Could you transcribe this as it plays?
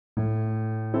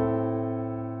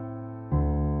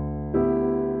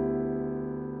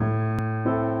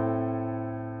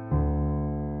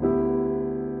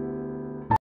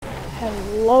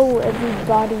Hello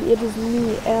everybody, it is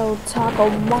me, El Taco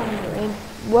Miner, and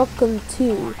welcome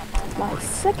to my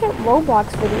second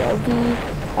Roblox video.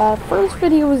 The first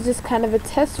video was just kind of a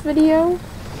test video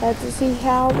to see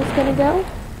how it was going to go,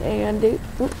 and it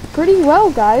went pretty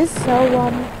well, guys. So,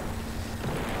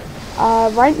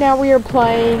 right now we are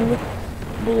playing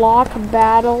Block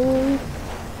Battle,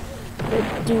 the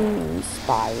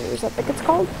Doomspires, I think it's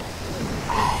called.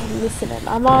 Listen,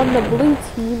 I'm on the blue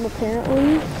team,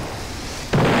 apparently.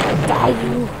 Die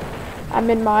you. I'm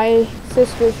in my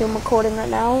sister's room recording right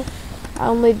now. I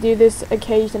only do this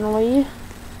occasionally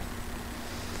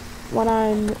when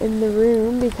I'm in the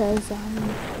room because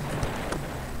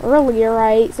earlier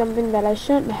I ate something that I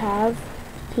shouldn't have,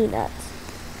 peanuts,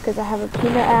 because I have a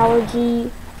peanut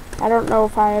allergy. I don't know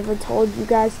if I ever told you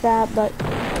guys that, but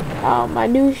I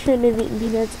knew I shouldn't have eaten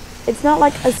peanuts. It's not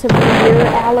like a severe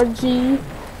allergy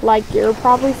like you're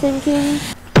probably thinking.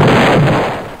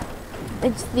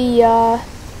 It's the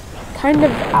kind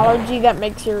of allergy that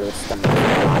makes your stomach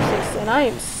nauseous, and I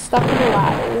am stuck in a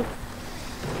ladder.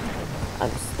 I'm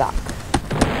stuck.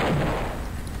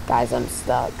 Guys, I'm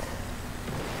stuck.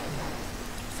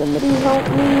 Somebody help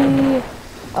me.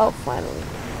 Oh, finally.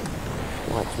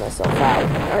 Launch myself out.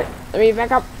 Alright, let me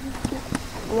back up.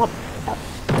 Come on.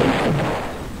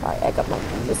 Alright, I got my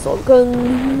missile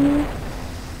gun.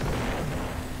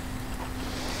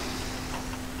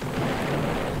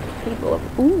 People.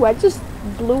 Ooh, I just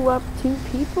blew up 2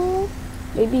 people?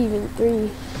 Maybe even 3.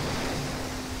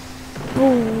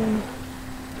 Boom.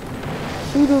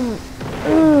 Shoot him.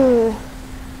 Boom.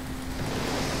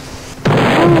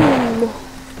 Got my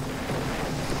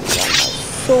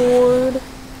sword.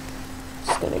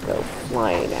 Just gonna go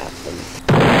flying at them.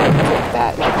 Take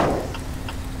that.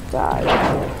 Die.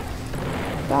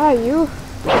 Die, you.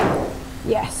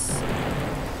 Yes.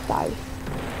 Die.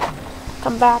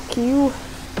 Come back, you.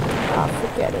 Ah,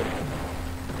 forget it.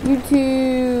 You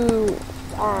two.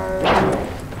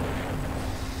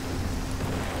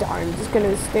 Darn, I'm just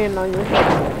gonna stand on your head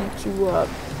and beat you up.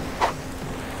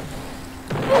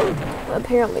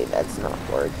 Apparently that's not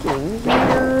working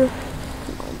here.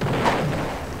 Come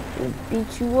on.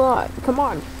 Beat you up. Come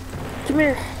on. Come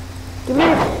here. Come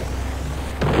here.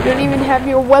 You don't even have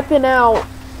your weapon out.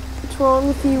 What's wrong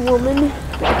with you, woman?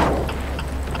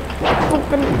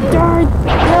 Open die.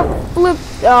 Flip.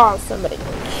 Oh, somebody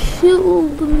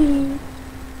killed me.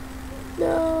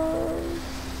 No.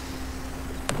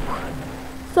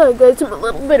 Sorry, guys, I'm a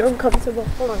little bit uncomfortable.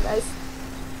 Hold on, guys.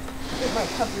 Get my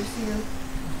covers here.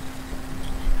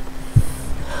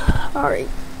 Alright.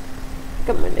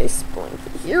 Got my nice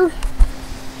blanket here.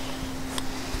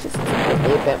 Just to make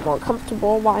me a bit more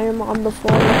comfortable while I'm on the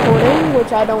phone recording,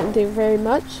 which I don't do very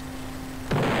much.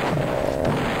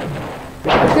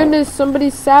 My goodness,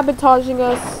 somebody's sabotaging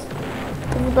us.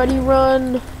 Everybody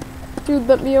run. Dude,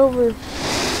 let me over.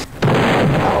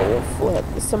 Oh, flip.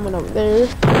 There's someone over there.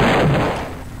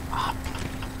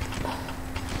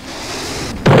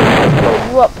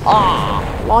 Ah,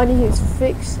 Lonnie has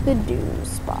fixed the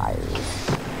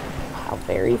doomspires. How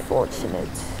very fortunate.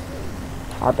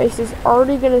 Our base is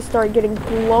already going to start getting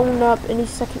blown up any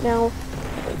second now.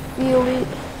 I feel it.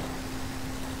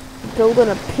 Building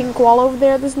a pink wall over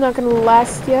there. This is not going to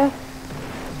last you.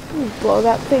 Blow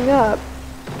that thing up.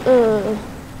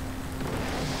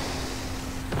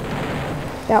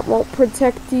 That won't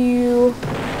protect you,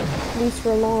 at least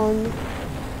for long.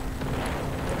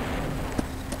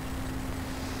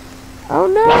 Oh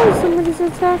no, somebody's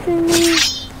attacking me.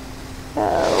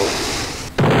 Oh.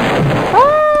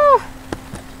 Ah!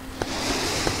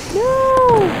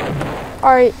 No!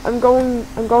 Alright, I'm going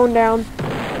down.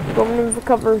 I'm going in for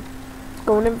cover.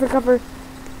 Going in for cover.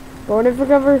 Going in for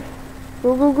cover.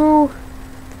 Go, go, go.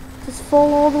 Just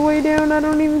fall all the way down. I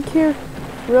don't even care.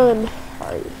 Run.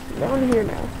 Alright, down here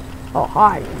now. Oh,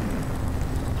 hi.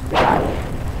 Die.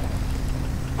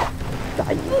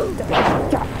 Die.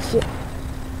 Gotcha.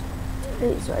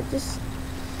 Hey, so I just...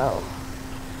 Oh.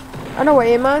 Oh, no,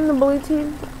 wait. Am I on the blue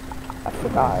team? I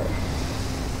forgot.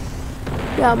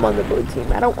 Yeah, I'm on the blue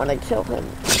team. I don't want to kill him.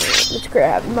 Let's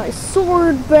grab my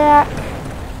sword back.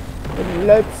 And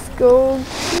let's go.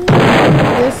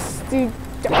 This dude.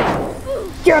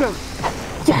 Get him!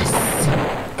 Yes!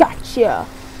 Gotcha!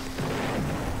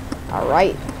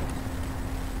 Alright.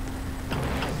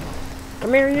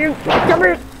 Come here, you! Come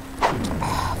here!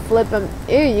 Flip him.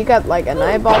 Ew, you got like an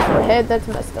eyeball for a head? That's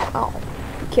messed up. Oh,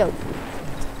 he killed you.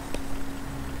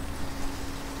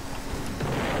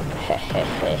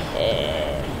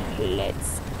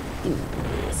 Let's do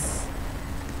this.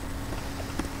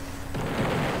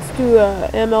 Let's do a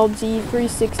MLG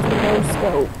 360 no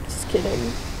scope. Just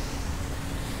kidding.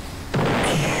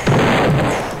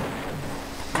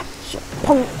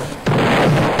 punk.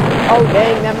 Oh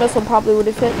dang, that missile probably would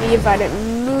have hit me if I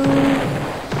didn't move.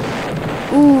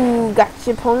 Ooh,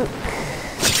 gotcha, punk.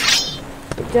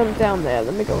 Jump down there.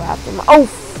 Let me go after him. Oh,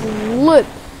 flip!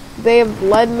 They have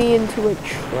led me into a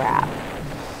trap.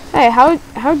 Hey,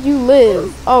 how'd you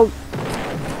live? Oh,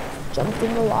 jumped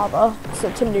in the lava.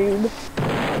 Such a noob.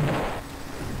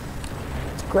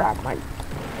 Let's grab my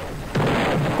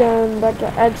gun back.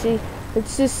 Actually,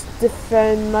 let's just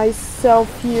defend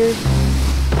myself here.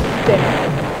 There.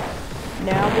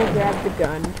 Now we'll grab the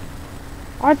gun.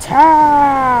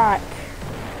 Attack!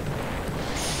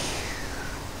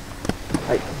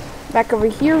 Right, back over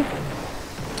here.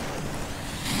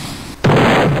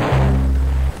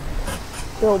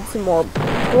 Build some more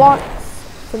blocks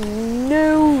for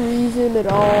no reason at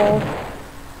all.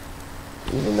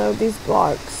 Even though these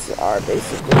blocks are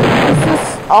basically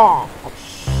useless. Oh,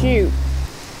 shoot.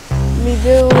 Let me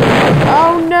build.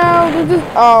 Oh no, they're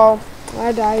just. Oh,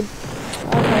 I died.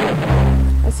 Okay.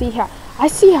 I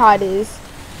see how it is.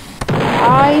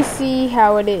 I see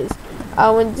how it is.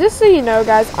 And just so you know,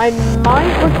 guys, I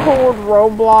might record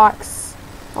Roblox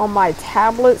on my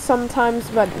tablet sometimes,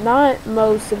 but not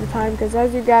most of the time, because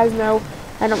as you guys know,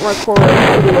 I don't record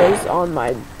videos on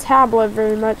my tablet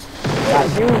very much. I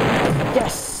do.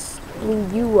 Yes,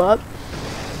 clean you up.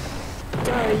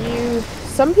 You.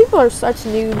 Some people are such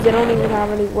noobs; they don't even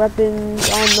have any weapons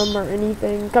on them or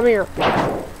anything. Come here.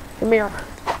 Come here.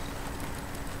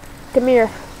 Come here.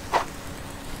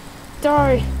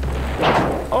 Die.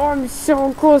 Oh, I'm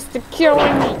so close to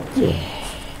killing me. Yeah.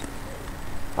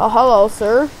 Oh, hello,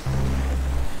 sir.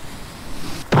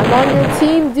 I'm on your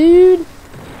team, dude.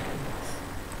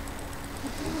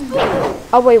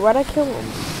 Oh, wait, why'd I kill him?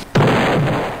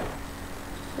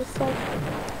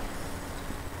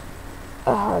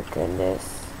 Oh,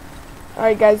 goodness.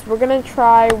 Alright, guys, we're gonna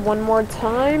try one more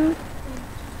time.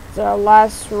 It's our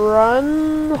last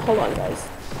run. Hold on, guys.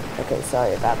 Okay,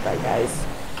 sorry about that, guys.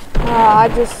 I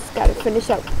just gotta finish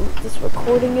up this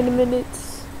recording in a minute.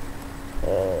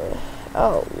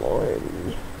 Oh lord.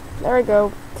 There we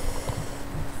go.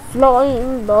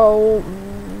 Flying bow.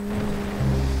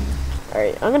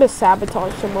 Alright, I'm gonna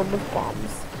sabotage someone with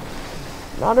bombs.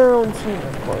 Not our own team,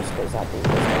 of course, because that'd be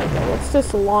miserable. Let's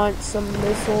just launch some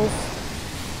missiles.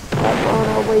 Right on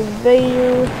our way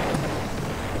there.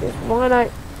 There's one.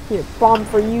 Here, bomb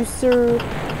for you, sir.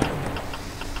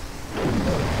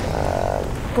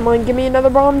 Come on, give me another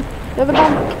bomb. Another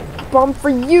bomb. Bomb for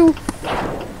you.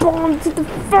 Bomb to the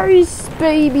face,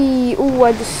 baby. Ooh,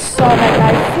 I just saw that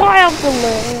guy fly off the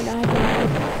land. I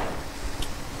died.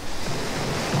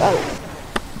 Oh.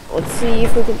 Let's see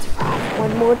if we can survive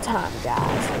one more time,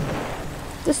 guys.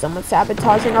 There's someone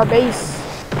sabotaging our base.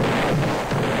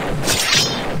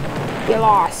 Get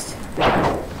lost.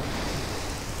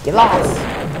 Get lost.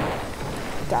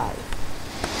 Die.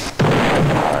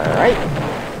 Alright.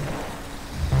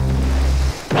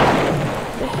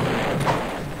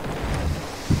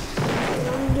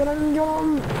 Get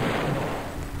him.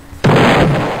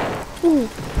 Ooh.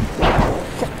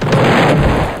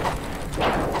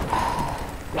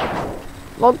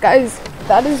 Well, guys,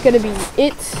 that is going to be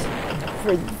it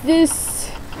for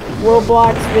this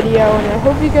Roblox video, and I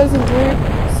hope you guys enjoyed.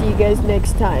 See you guys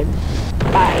next time.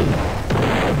 Bye.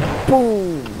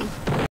 Boom.